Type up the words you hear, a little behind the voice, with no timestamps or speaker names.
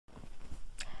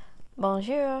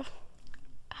Bonjour.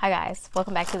 Hi guys,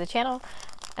 welcome back to the channel.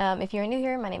 If you're new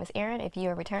here, my name is Erin. If you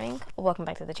are returning, welcome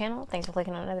back to the channel. Thanks for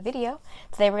clicking on another video.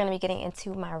 Today we're going to be getting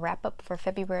into my wrap up for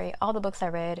February, all the books I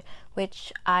read,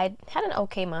 which I had an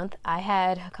okay month. I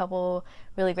had a couple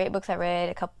really great books I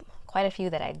read, quite a few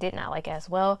that I did not like as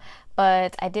well,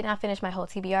 but I did not finish my whole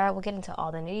TBR. We'll get into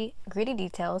all the nitty gritty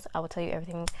details. I will tell you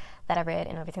everything that I read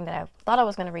and everything that I thought I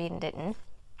was going to read and didn't.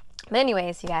 But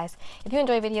anyways, you guys, if you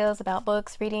enjoy videos about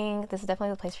books, reading, this is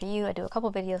definitely the place for you. I do a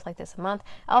couple videos like this a month.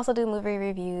 I also do movie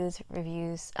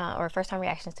reviews, or first-time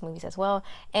reactions to movies as well.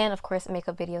 And, of course,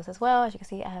 makeup videos as well. As you can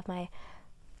see, I have my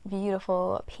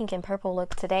beautiful pink and purple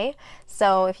look today.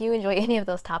 So if you enjoy any of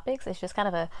those topics, it's just kind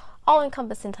of a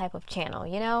all-encompassing type of channel.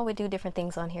 You know, we do different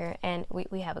things on here, and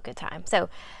we have a good time. So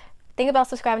think about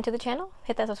subscribing to the channel,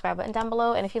 hit that subscribe button down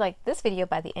below, and if you like this video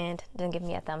by the end, then give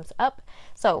me a thumbs up.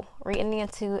 So we're getting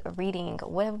into reading.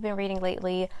 What have I been reading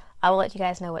lately? I will let you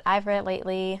guys know what I've read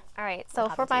lately. Alright, so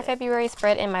for my February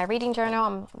spread in my reading journal,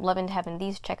 I'm loving having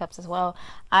these checkups as well.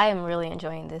 I am really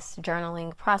enjoying this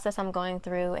journaling process I'm going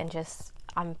through, and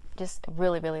I'm just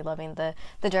really loving the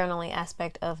journaling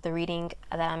aspect of the reading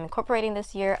that I'm incorporating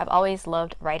this year. I've always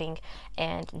loved writing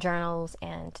and journals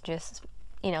and just,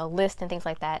 you know, lists and things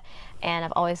like that, and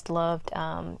I've always loved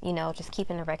you know, just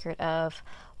keeping a record of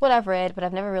what I've read, but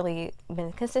I've never really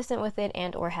been consistent with it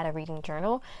and or had a reading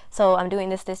journal. So I'm doing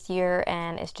this year,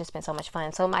 and it's just been so much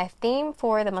fun. So my theme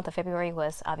for the month of February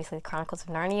was obviously Chronicles of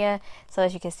Narnia. So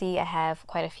as you can see, I have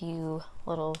quite a few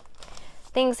little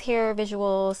things here,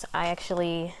 visuals. I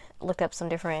actually looked up some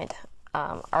different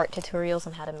art tutorials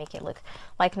on how to make it look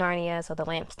like Narnia. So the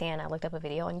lampstand, I looked up a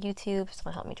video on YouTube,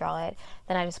 someone helped me draw it.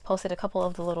 Then I just posted a couple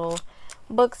of the little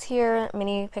books here,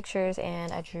 mini pictures,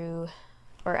 and I drew,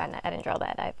 or I didn't draw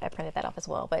that, I printed that off as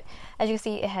well. But as you can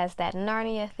see, it has that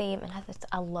Narnia theme, and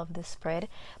I love this spread.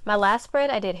 My last spread,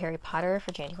 I did Harry Potter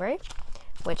for January,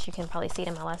 which you can probably see it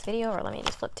in my last video, or let me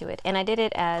just flip to it. And I did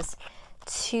it as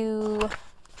 2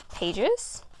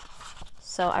 pages.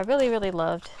 So I really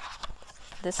loved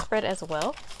this spread as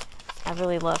well. I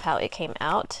really love how it came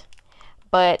out,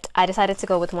 but I decided to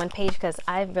go with 1 page because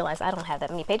I realized I don't have that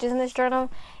many pages in this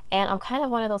journal, and I'm kind of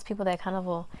one of those people that kind of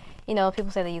will, you know, people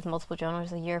say they use multiple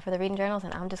journals a year for the reading journals,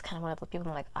 and I'm just kind of one of those people.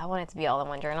 I'm like, I want it to be all in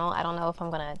one journal. I don't know if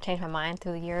I'm gonna change my mind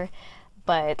through the year,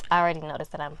 but I already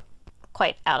noticed that I'm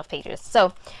quite out of pages.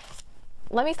 So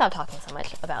let me stop talking so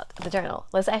much about the journal.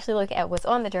 Let's actually look at what's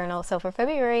on the journal. So for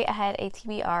February, I had a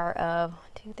TBR of 1,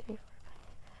 2, 3, 4,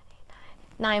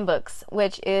 9 books,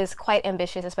 which is quite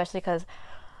ambitious, especially because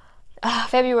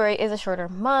February is a shorter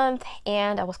month,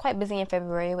 and I was quite busy in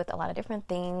February with a lot of different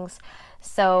things.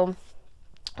 So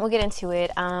we'll get into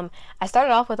it. I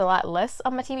started off with a lot less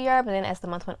on my TBR, but then as the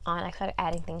month went on, I started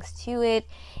adding things to it,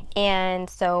 and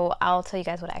so I'll tell you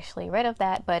guys what I actually read of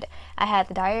that. But I had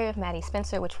The Diary of Maddie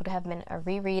Spencer, which would have been a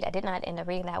reread. I did not end up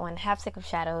reading that one. Half Sick of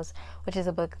Shadows, which is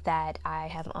a book that I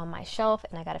have on my shelf,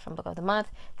 and I got it from Book of the Month.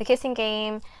 The Kissing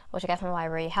Game, which I got from the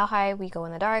library. How High We Go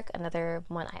in the Dark, another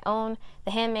one I own.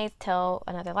 The Handmaid's Tale,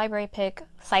 another library pick.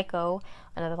 Psycho,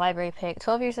 another library pick.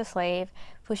 12 Years a Slave.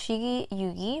 Fushigi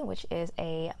Yugi, which is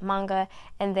a manga,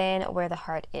 and then Where the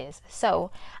Heart Is.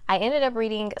 So I ended up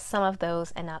reading some of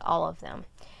those and not all of them.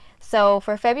 So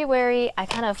for February, I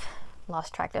kind of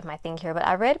lost track of my thing here, but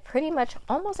I read pretty much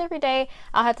almost every day.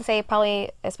 I'll have to say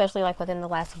probably, especially like within the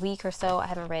last week or so, I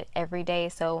haven't read every day,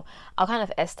 so I'll kind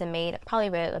of estimate,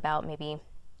 probably read about maybe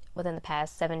within the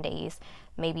past 7 days,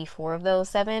 maybe 4 of those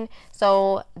 7.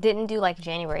 So didn't do like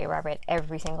January where I read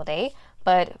every single day,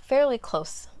 but fairly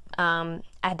close.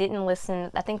 I didn't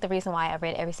listen. I think the reason why I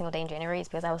read every single day in January is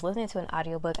because I was listening to an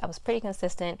audiobook. I was pretty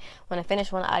consistent. When I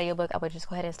finished one audiobook, I would just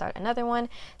go ahead and start another one.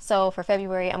 So for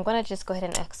February, I'm going to just go ahead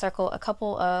and circle a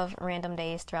couple of random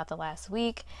days throughout the last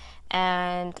week,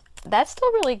 and that's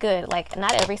still really good. Like,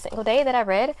 not every single day that I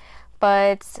read,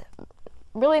 but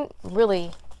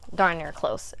really darn near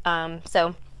close.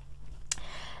 So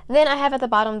then I have at the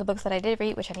bottom the books that I did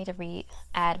read, which I need to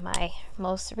add my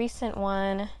most recent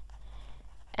one.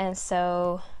 And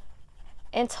so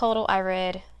in total, I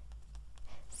read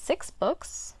 6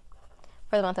 books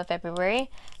for the month of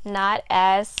February. Not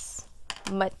as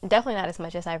much, definitely not as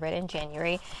much as I read in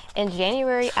January. In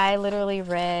January, I literally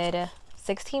read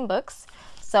 16 books.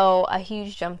 So a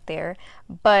huge jump there.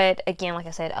 But again, like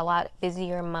I said, a lot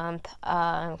busier month,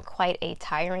 quite a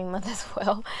tiring month as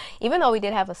well. Even though we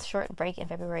did have a short break in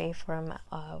February from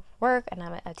work, and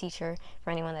I'm a teacher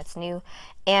for anyone that's new.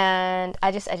 And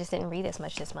I just didn't read as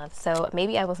much this month. So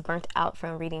maybe I was burnt out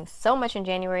from reading so much in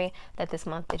January that this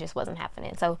month it just wasn't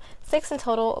happening. So 6 in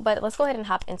total, but let's go ahead and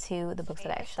hop into the books that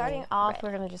I actually starting off read.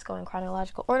 We're going to just go in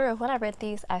chronological order of when I read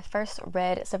these. I first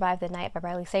read Survive the Night by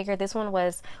Riley Sager. This one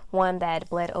was one that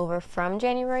bled over from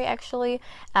January, actually.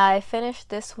 I finished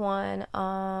this one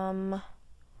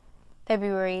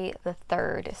February the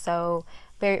 3rd, so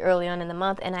very early on in the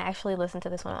month, and I actually listened to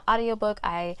this one on audiobook.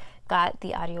 I got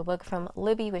the audiobook from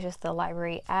Libby, which is the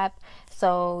library app.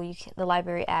 So the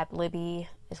library app, Libby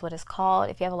is what it's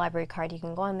called. If you have a library card, you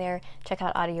can go on there, check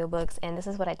out audiobooks, and this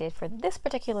is what I did for this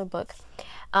particular book.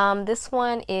 This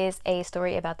one is a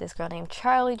story about this girl named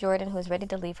Charlie Jordan who is ready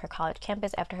to leave her college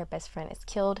campus after her best friend is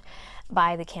killed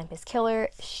by the campus killer.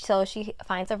 So she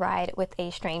finds a ride with a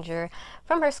stranger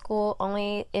from her school.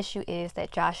 Only issue is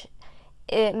that Josh,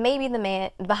 it may be the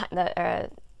man behind the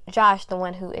Josh, the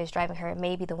one who is driving her,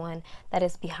 may be the one that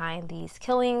is behind these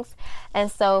killings.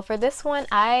 And so for this one,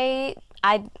 I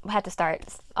had to start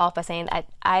off by saying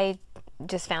I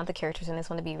just found the characters in this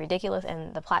one to be ridiculous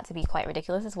and the plot to be quite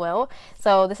ridiculous as well.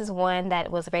 So this is one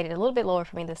that was rated a little bit lower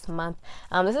for me this month.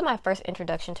 This is my first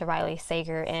introduction to Riley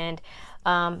Sager, and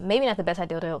maybe not the best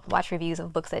idea to watch reviews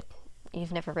of books that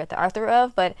you've never read the author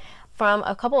of, but from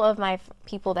a couple of my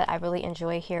people that I really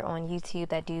enjoy here on YouTube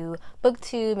that do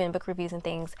booktube and book reviews and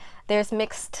things, there's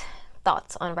mixed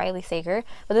thoughts on Riley Sager.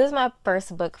 But this is my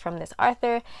first book from this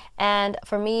author, and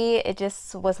for me it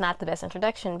just was not the best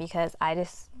introduction because I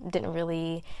just didn't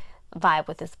really vibe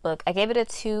with this book. I gave it a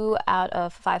 2 out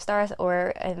of 5 stars, or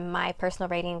in my personal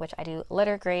rating, which I do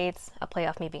letter grades, a play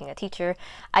off me being a teacher,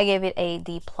 I gave it a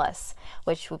D+,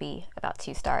 which would be about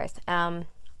 2 stars.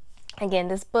 Again,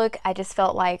 this book, I just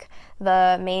felt like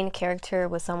the main character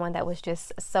was someone that was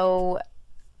just so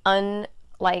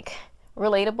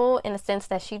relatable, in the sense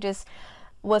that she just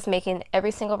was making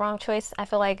every single wrong choice. I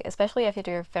feel like, especially after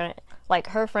your friend, like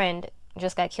her friend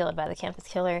just got killed by the campus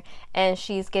killer, and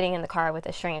she's getting in the car with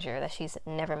a stranger that she's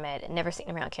never met, never seen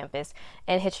around campus,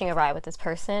 and hitching a ride with this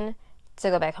person to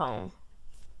go back home.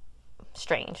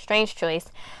 Strange choice.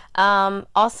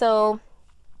 Also,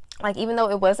 like, even though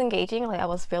it was engaging, like I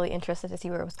was really interested to see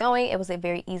where it was going, it was a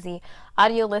very easy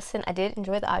audio listen. I did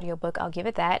enjoy the audiobook, I'll give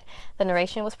it that. The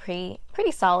narration was pretty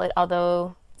solid,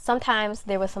 although sometimes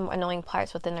there was some annoying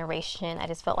parts with the narration. I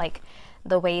just felt like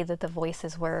the way that the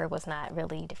voices was not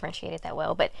really differentiated that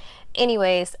well. But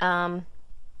anyways, I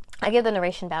give the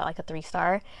narration about like a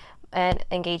 3-star, and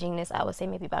engagingness I would say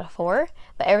maybe about a 4,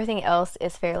 but everything else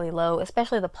is fairly low,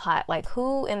 especially the plot. Like,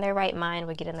 who in their right mind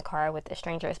would get in the car with a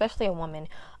stranger, especially a woman,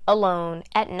 alone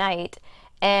at night,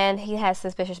 and he has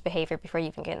suspicious behavior before you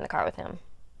even get in the car with him?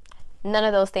 None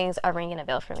of those things are ringing a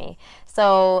bell for me.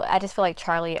 So I just feel like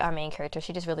Charlie, our main character,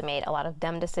 she just really made a lot of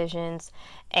dumb decisions,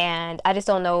 and I just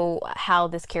don't know how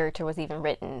this character was even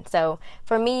written. So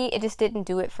for me, it just didn't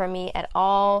do it for me at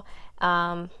all.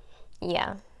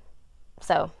 Yeah,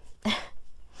 so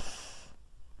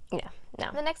yeah, no.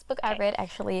 The next book I read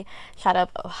actually shot up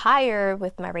higher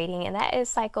with my rating, and that is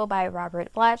Psycho by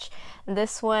Robert Bloch.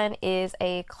 This one is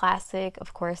a classic.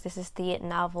 Of course, this is the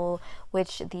novel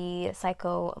which the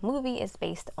Psycho movie is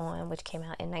based on, which came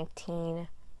out in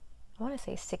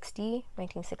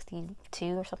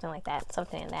 1962 or something like that,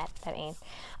 something in that aim.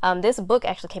 This book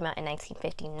actually came out in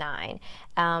 1959.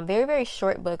 Very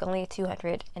short book, only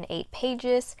 208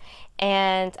 pages,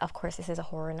 and of course this is a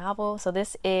horror novel. So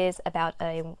this is about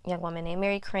a young woman named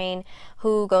Mary Crane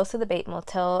who goes to the Bait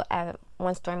Motel at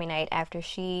one stormy night after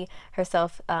she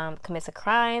herself commits a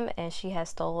crime, and she has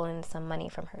stolen some money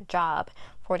from her job,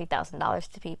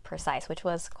 $40,000 to be precise, which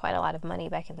was quite a lot of money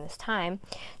back in this time.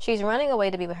 She's running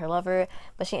away to be with her lover,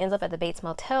 but she ends up at the Bates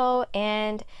Motel,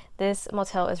 and this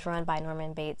motel is run by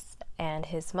Norman Bates and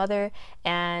his mother,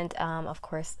 and of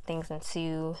course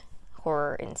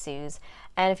horror ensues.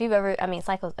 And if you've ever,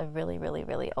 Psycho's a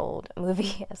really old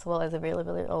movie as well as a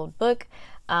really old book.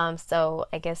 So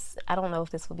I guess, I don't know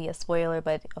if this will be a spoiler,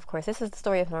 but of course this is the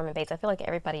story of Norman Bates. I feel like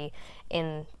everybody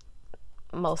in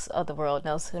most of the world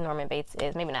knows who Norman Bates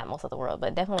is. Maybe not most of the world,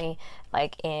 but definitely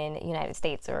like in United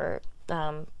States or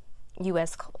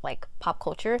US like pop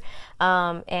culture.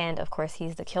 And of course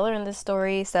he's the killer in this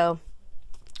story. So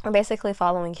we're basically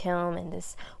following him and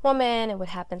this woman and what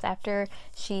happens after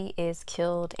she is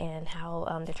killed, and how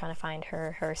they're trying to find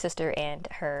her sister and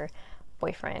her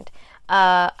boyfriend.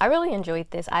 I really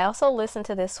enjoyed this. I also listened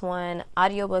to this one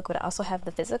audiobook, but I also have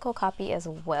the physical copy as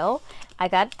well. I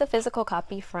got the physical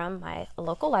copy from my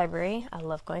local library. I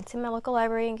love going to my local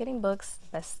library and getting books.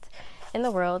 Best in the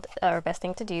world, or best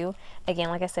thing to do. Again,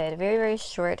 like I said, very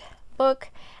short book,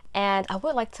 and I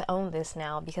would like to own this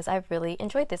now because I really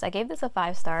enjoyed this. I gave this a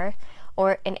 5-star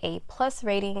or an A+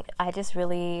 rating. I just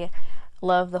really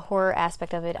love the horror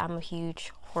aspect of it. I'm a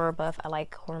huge horror buff. I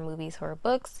like horror movies, horror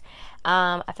books.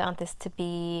 I found this to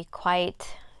be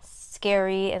quite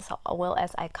scary as well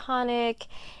as iconic,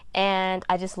 and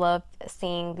I just loved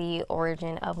seeing the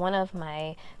origin of one of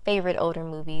my favorite older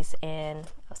movies in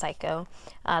Psycho.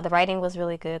 The writing was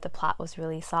really good, the plot was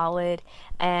really solid,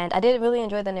 and I did really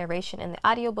enjoy the narration in the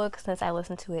audiobook since I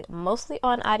listened to it mostly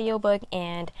on audiobook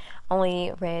and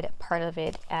only read part of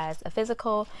it as a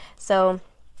physical. So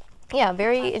yeah,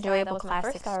 very enjoyable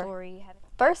classic story.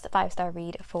 First 5-star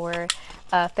read for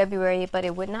February, but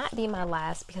it would not be my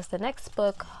last because the next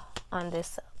book on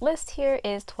this list here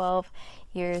is 12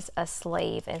 Years a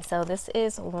Slave. And so this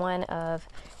is one of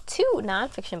 2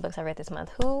 nonfiction books I read this month.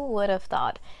 Who would have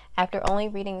thought? After only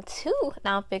reading 2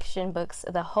 nonfiction books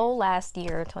the whole last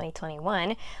year,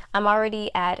 2021, I'm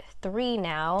already at 3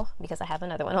 now because I have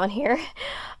another one on here.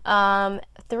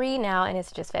 3 now, and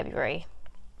it's just February.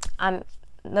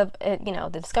 The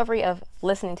discovery of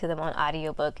listening to them on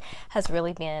audiobook has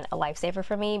really been a lifesaver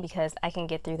for me because I can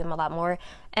get through them a lot more.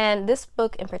 And this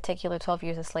book in particular, 12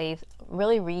 Years a Slave,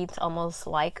 really reads almost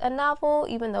like a novel,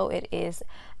 even though it is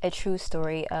a true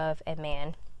story of a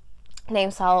man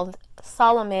named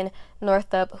Solomon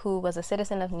Northup, who was a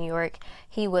citizen of New York.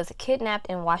 He was kidnapped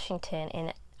in Washington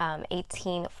in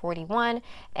 1841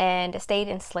 and stayed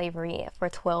in slavery for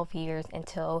 12 years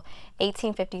until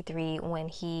 1853 when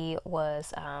he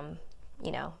was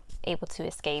able to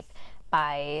escape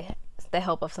by the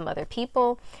help of some other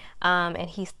people, and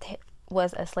he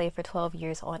was a slave for 12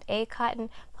 years on a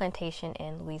cotton plantation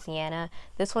in Louisiana.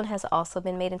 This one has also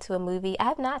been made into a movie. I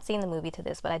have not seen the movie to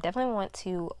this, but I definitely want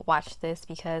to watch this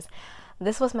because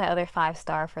this was my other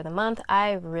 5-star for the month.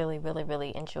 I really, really,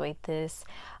 really enjoyed this.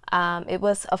 It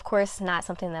was, of course, not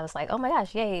something that was like, oh my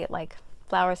gosh, yay, like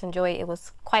flowers and joy. It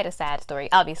was quite a sad story,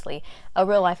 obviously, a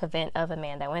real life event of a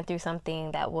man that went through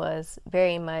something that was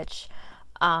very much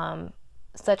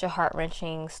such a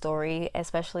heart-wrenching story,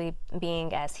 especially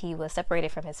being as he was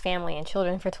separated from his family and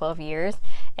children for 12 years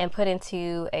and put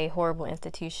into a horrible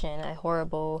institution, a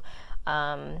horrible,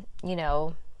 blight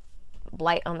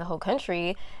on the whole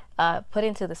country, put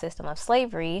into the system of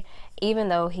slavery, even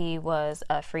though he was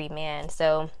a free man.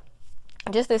 So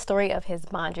just this story of his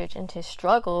bondage and his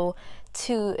struggle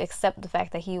to accept the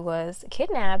fact that he was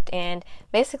kidnapped and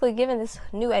basically given this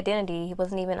new identity. He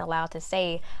wasn't even allowed to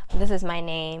say, this is my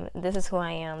name, this is who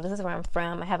I am, this is where I'm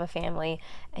from, I have a family.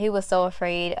 He was so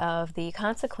afraid of the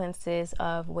consequences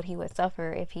of what he would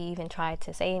suffer if he even tried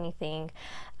to say anything.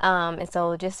 And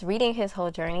so just reading his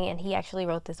whole journey, and he actually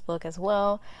wrote this book as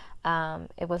well,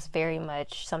 it was very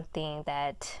much something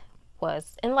that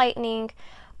was enlightening.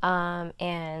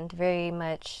 And very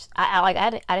much,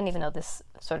 I didn't even know this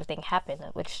sort of thing happened,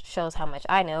 which shows how much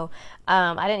I know.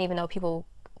 I didn't even know people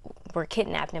were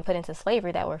kidnapped and put into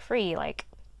slavery that were free. Like,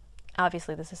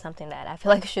 obviously this is something that I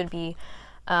feel like should be,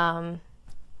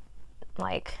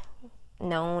 like,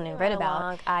 known and read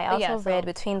about. I also read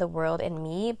Between the World and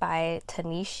Me by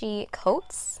Ta-Nishi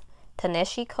Coates.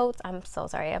 I'm so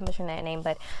sorry, I'm butchering that name,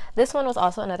 but this one was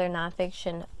also another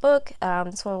nonfiction book.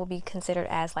 This one will be considered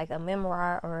as like a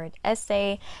memoir or an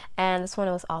essay, and this one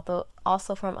was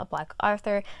also from a Black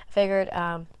author. I figured,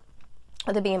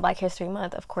 with it being Black History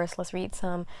Month, of course, let's read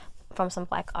some from some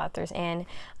Black authors. And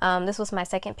this was my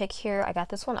second pick here. I got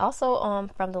this one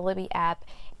also from the Libby app,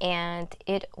 and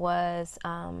it was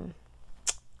the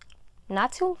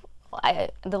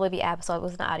Libby app, so it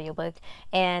was an audiobook,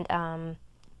 and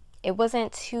it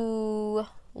wasn't too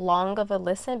long of a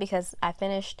listen because I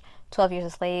finished 12 Years a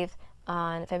Slave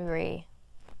on February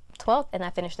 12th, and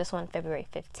I finished this one February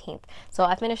 15th. So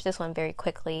I finished this one very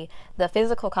quickly. The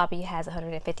physical copy has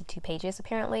 152 pages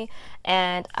apparently,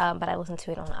 and but I listened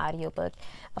to it on audiobook.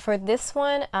 For this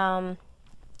one, and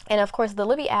of course the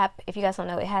Libby app, if you guys don't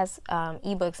know, it has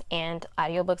ebooks and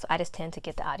audiobooks. I just tend to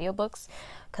get the audiobooks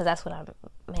because that's what I'm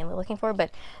mainly looking for.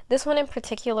 But this one in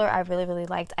particular I really, really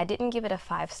liked. I didn't give it a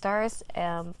 5 stars,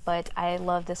 but I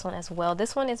love this one as well.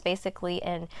 This one is basically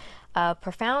an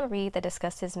profound read that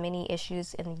discusses many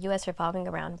issues in the U.S. revolving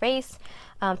around race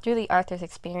through the author's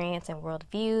experience and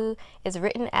worldview. It's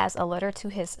written as a letter to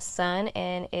his son,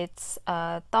 and it's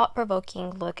a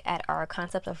thought-provoking look at our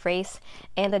concept of race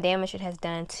and the damage it has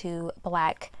done to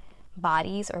Black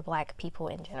bodies or Black people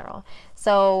in general.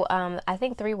 So I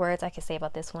think 3 words I could say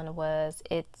about this one was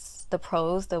it's the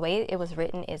prose. The way it was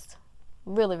written is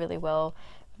really, really well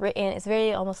written. It's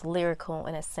very almost lyrical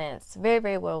in a sense. Very,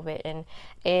 very well written.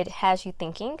 It has you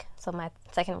thinking. So my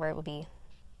second word would be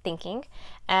thinking.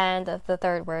 And the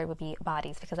third word would be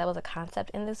bodies, because that was a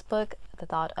concept in this book, the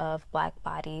thought of black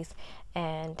bodies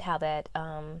and how that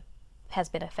has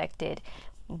been affected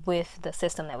with the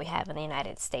system that we have in the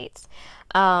United States.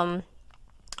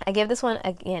 I give this one,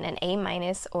 again, an A-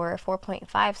 or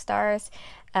 4.5 stars.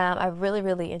 I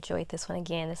really enjoyed this one.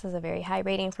 Again, this is a very high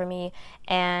rating for me,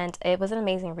 and it was an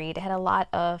amazing read. It had a lot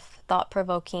of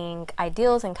thought-provoking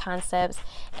ideals and concepts,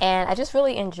 and I just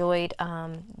really enjoyed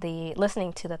the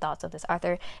listening to the thoughts of this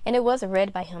author, and it was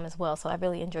read by him as well, so I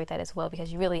really enjoyed that as well,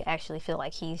 because you really actually feel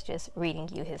like he's just reading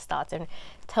you his thoughts and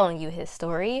telling you his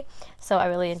story. So I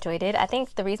really enjoyed it. I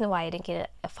think the reason why I didn't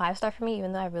get a 5-star for me,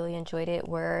 even though I really enjoyed it,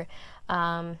 were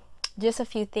just a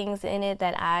few things in it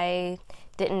that I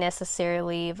didn't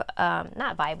necessarily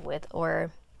not vibe with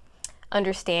or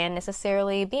understand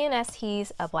necessarily. Being as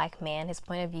he's a black man, his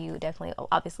point of view definitely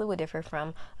obviously would differ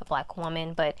from a black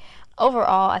woman, but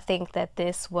overall I think that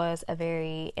this was a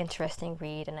very interesting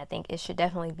read, and I think it should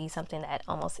definitely be something that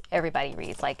almost everybody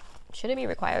reads. Like, should it be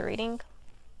required reading?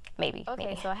 Maybe. Okay,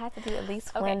 maybe. So I had to do at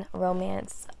least one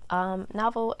romance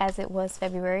novel, as it was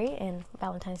February and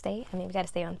Valentine's Day. I mean, we got to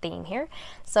stay on theme here.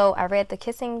 So I read The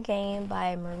Kissing Game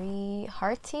by Marie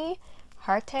Harte,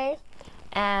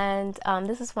 and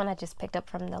this is one I just picked up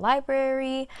from the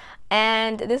library,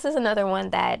 and this is another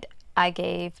one that I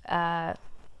gave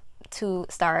 2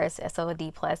 stars, so a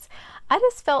D+. I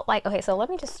just felt like, okay, so let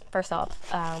me just first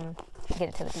off get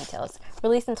into the details.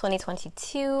 Released in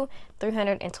 2022,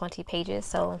 320 pages,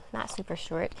 so not super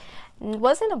short. It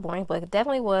wasn't a boring book. It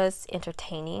definitely was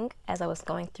entertaining as I was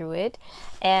going through it.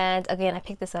 And again, I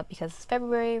picked this up because it's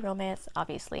February, romance,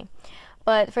 obviously.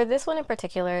 But for this one in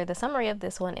particular, the summary of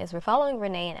this one is we're following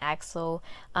Renee and Axel.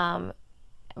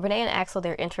 Renee and Axel,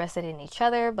 they're interested in each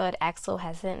other, but Axel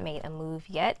hasn't made a move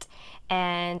yet.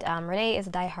 And Renee is a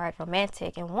diehard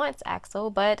romantic and wants Axel,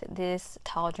 but this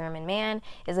tall German man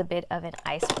is a bit of an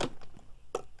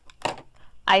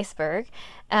iceberg.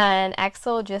 And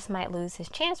Axel just might lose his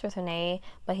chance with Renee,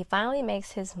 but he finally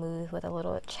makes his move with a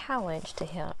little challenge to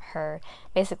her,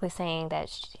 basically saying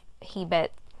that he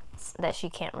bets that she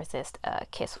can't resist a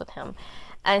kiss with him.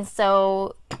 And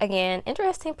so, again,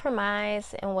 interesting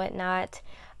premise and whatnot.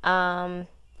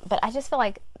 But I just feel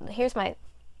like, here's my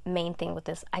main thing with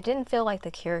this. I didn't feel like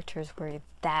the characters were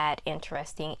that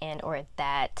interesting and or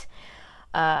that,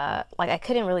 like, I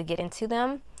couldn't really get into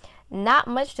them. Not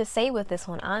much to say with this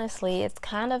one, honestly. It's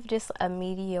kind of just a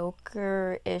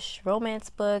mediocre-ish romance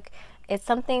book. It's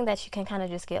something that you can kind of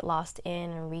just get lost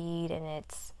in and read, and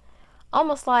it's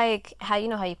almost like how, you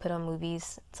know how you put on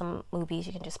movies, some movies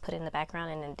you can just put in the background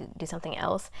and then do something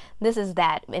else. This is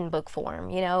that in book form,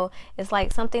 you know. It's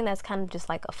like something that's kind of just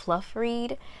like a fluff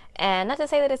read, and not to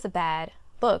say that it's a bad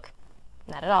book,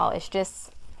 not at all. It's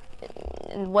just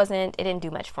it didn't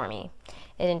do much for me.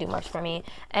 It didn't do much for me.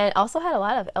 And also had a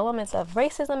lot of elements of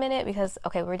racism in it, because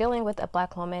okay, we're dealing with a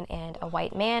black woman and a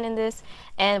white man in this,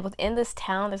 and within this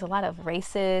town there's a lot of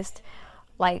racist,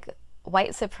 like,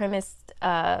 white supremacist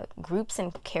groups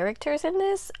and characters in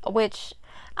this, which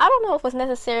I don't know if was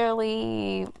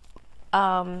necessarily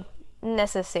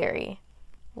necessary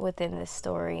within this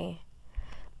story.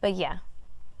 But yeah,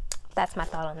 that's my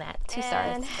thought on that. 2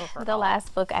 stars overall. The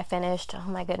last book I finished, oh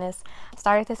my goodness,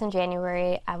 started this in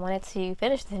January. I wanted to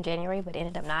finish this in January, but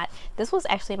ended up not. This was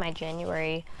actually my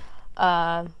January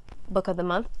book of the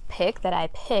month pick that I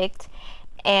picked,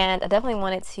 and I definitely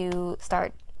wanted to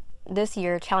start this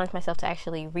year, challenge myself to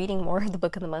actually reading more of the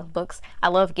book of the month books. I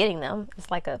love getting them. It's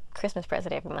like a Christmas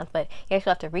present every month, but you actually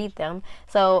have to read them.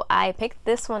 So I picked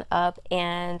this one up,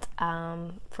 and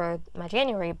for my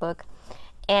January book,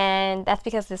 and that's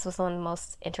because this was one of the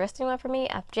most interesting one for me.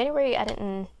 January, I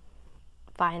didn't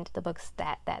find the books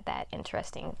that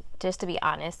interesting, just to be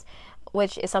honest,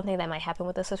 which is something that might happen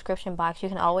with the subscription box. You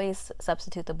can always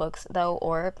substitute the books though,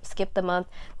 or skip the month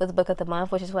with the book of the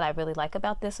month, which is what I really like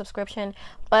about this subscription.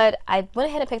 But I went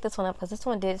ahead and picked this one up because this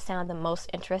one did sound the most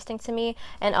interesting to me,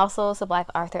 and also it's a black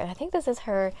author, and I think this is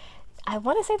her, I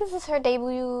want to say this is her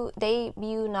debut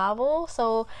novel.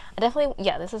 So I definitely,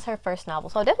 yeah, this is her first novel.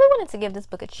 So I definitely wanted to give this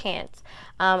book a chance.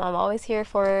 I'm always here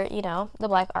for, you know, the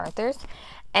black authors.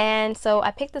 And so I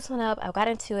picked this one up. I got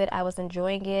into it. I was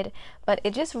enjoying it, but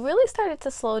it just really started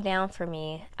to slow down for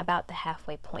me about the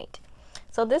halfway point.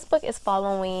 So this book is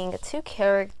following 2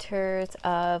 characters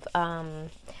of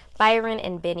Byron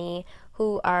and Benny,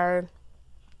 who are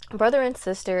brother and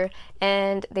sister,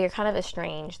 and they're kind of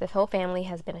estranged. The whole family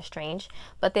has been estranged,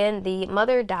 but then the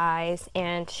mother dies,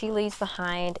 and she leaves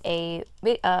behind a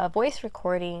voice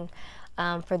recording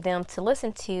for them to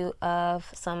listen to, of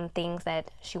some things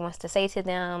that she wants to say to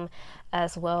them,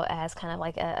 as well as kind of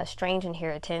like a strange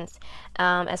inheritance,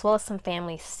 as well as some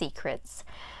family secrets.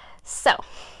 So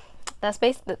that's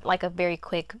basically like a very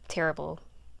quick, terrible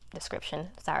description.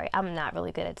 Sorry, I'm not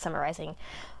really good at summarizing.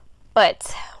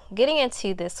 But getting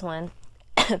into this one,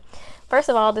 first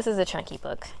of all, this is a chunky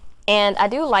book. And I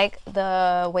do like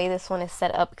the way this one is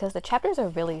set up because the chapters are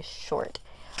really short.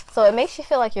 So it makes you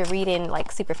feel like you're reading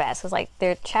like super fast. Because like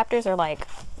their chapters are like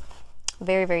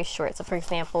very, very short. So for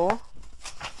example,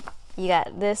 you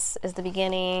got this is the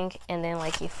beginning, and then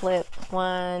like you flip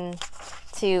 1,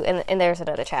 2, and there's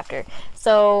another chapter.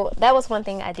 So that was one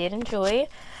thing I did enjoy.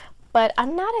 But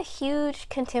I'm not a huge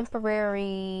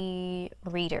contemporary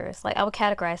reader. Like I would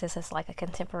categorize this as like a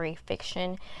contemporary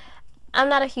fiction. I'm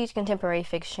not a huge contemporary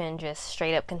fiction, just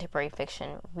straight up contemporary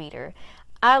fiction reader.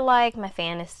 I like my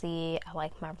fantasy. I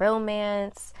like my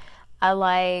romance. I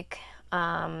like,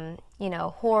 you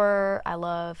know, horror. I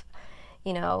love,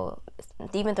 you know,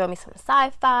 even throw me some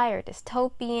sci-fi or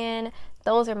dystopian.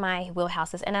 Those are my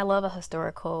wheelhouses. And I love a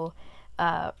historical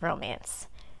romance.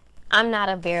 I'm not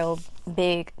a very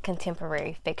big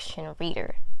contemporary fiction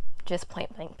reader, just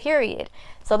point blank period.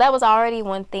 So that was already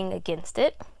one thing against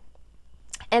it.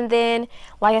 And then,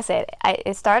 like I said,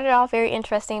 it started off very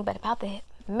interesting, but about the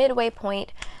midway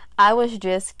point, I was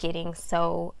just getting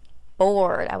so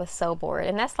bored. I was so bored,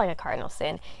 and that's like a cardinal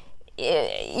sin.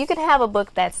 You can have a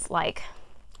book that's like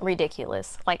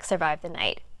ridiculous, like Survive the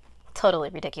Night, totally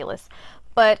ridiculous.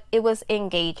 But it was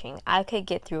engaging. I could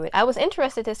get through it. I was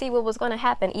interested to see what was going to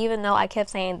happen, even though I kept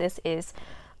saying this is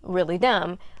really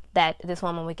dumb that this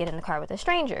woman would get in the car with a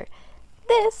stranger.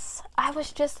 This, I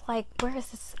was just like, where is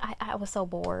this? I was so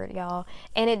bored, y'all.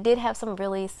 And it did have some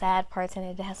really sad parts in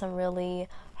it. It had some really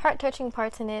heart-touching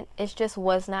parts in it. It just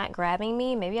was not grabbing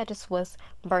me. Maybe I just was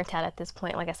burnt out at this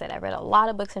point. Like I said, I read a lot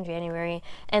of books in January,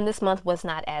 and this month was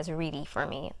not as ready for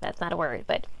me. That's not a word,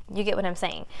 but you get what I'm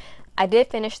saying. I did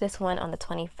finish this one on the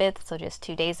 25th, so just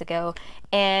 2 days ago,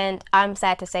 and I'm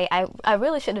sad to say I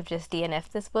really should have just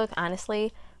DNF'd this book,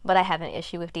 honestly, but I have an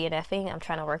issue with DNFing. I'm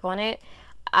trying to work on it.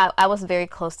 I was very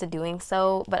close to doing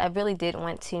so, but I really did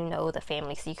want to know the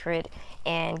family secret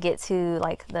and get to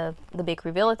like the big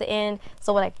reveal at the end.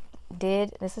 So what I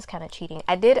did, this is kind of cheating,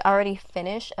 I did already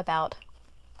finish about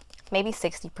maybe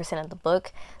 60% of the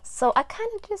book, so I kind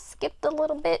of just skipped a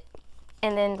little bit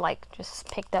and then like just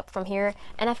picked up from here,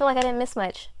 and I feel like I didn't miss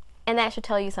much, and that should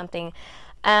tell you something.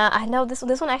 I know this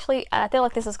one actually, I feel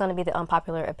like this is going to be the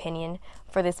unpopular opinion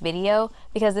for this video,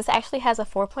 because this actually has a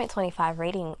 4.25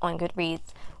 rating on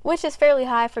Goodreads, which is fairly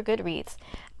high for Goodreads,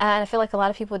 and I feel like a lot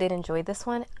of people did enjoy this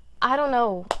one. I don't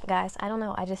know, guys, I don't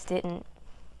know, I just didn't.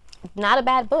 Not a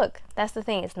bad book, that's the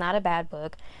thing, it's not a bad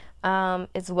book.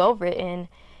 It's well written,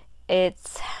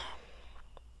 it's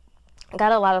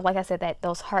got a lot of, like I said,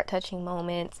 those heart-touching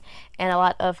moments, and a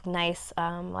lot of nice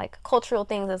like cultural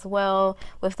things as well,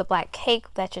 with the black cake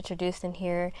that's introduced in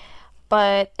here.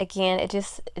 But again, it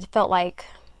felt like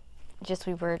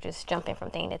we were just jumping from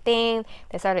thing to thing.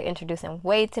 They started introducing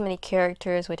way too many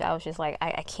characters, which I was just like,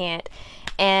 I can't.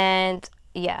 And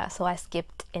yeah, so I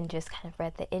skipped and just kind of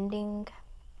read the ending.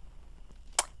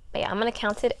 But yeah, I'm gonna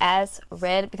count it as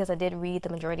read because I did read the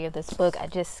majority of this book. I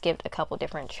just skipped a couple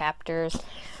different chapters,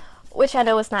 which I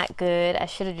know is not good. I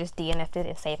should have just DNF'd it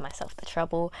and saved myself the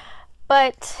trouble.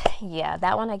 But yeah,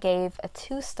 that one I gave a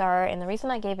 2-star, and the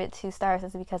reason I gave it 2 stars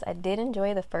is because I did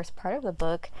enjoy the first part of the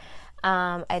book.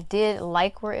 I did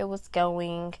like where it was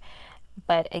going,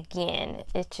 but again,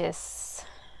 it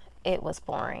was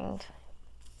boring.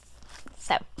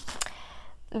 So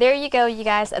there you go, you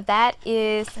guys. That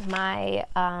is my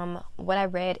what I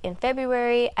read in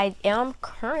February. I am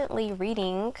currently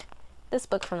reading this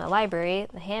book from the library,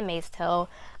 The Handmaid's Tale.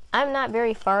 I'm not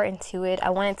very far into it. I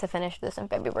wanted to finish this in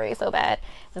February so bad.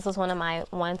 This was one of my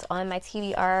ones on my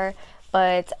TBR,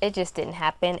 but it just didn't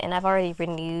happen, and I've already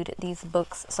renewed these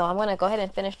books, so I'm going to go ahead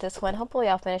and finish this one. Hopefully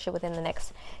I'll finish it within the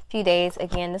next few days.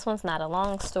 Again, this one's not a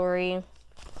long story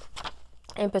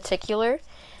in particular,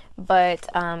 but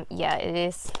yeah, it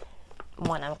is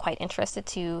one I'm quite interested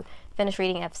to finish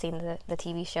reading. I've seen the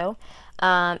TV show.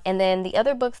 And then the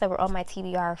other books that were on my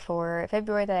TBR for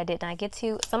February that I did not get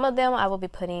to, some of them I will be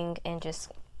putting and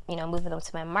just, you know, moving them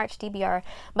to my March TBR,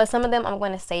 but some of them I'm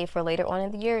going to save for later on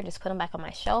in the year and just put them back on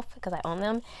my shelf because I own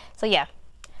them. So yeah,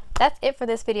 that's it for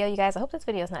this video, you guys. I hope this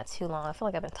video is not too long. I feel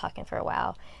like I've been talking for a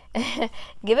while.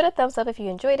 Give it a thumbs up if you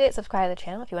enjoyed it. Subscribe to the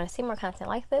channel if you want to see more content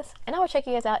like this, and I will check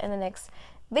you guys out in the next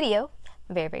video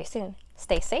very, very soon.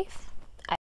 Stay safe.